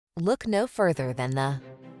Look no further than the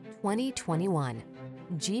 2021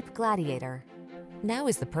 Jeep Gladiator. Now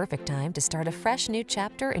is the perfect time to start a fresh new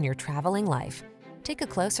chapter in your traveling life. Take a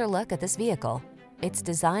closer look at this vehicle. Its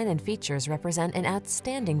design and features represent an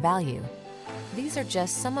outstanding value. These are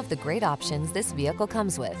just some of the great options this vehicle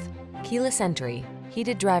comes with: keyless entry,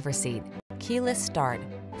 heated driver's seat, keyless start,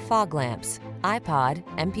 fog lamps, iPod,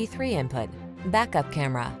 MP3 input, backup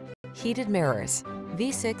camera, heated mirrors,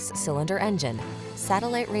 V6 cylinder engine,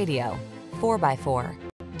 satellite radio, 4x4.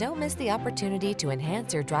 Don't miss the opportunity to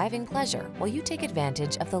enhance your driving pleasure while you take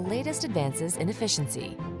advantage of the latest advances in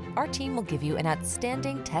efficiency. Our team will give you an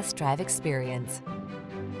outstanding test drive experience.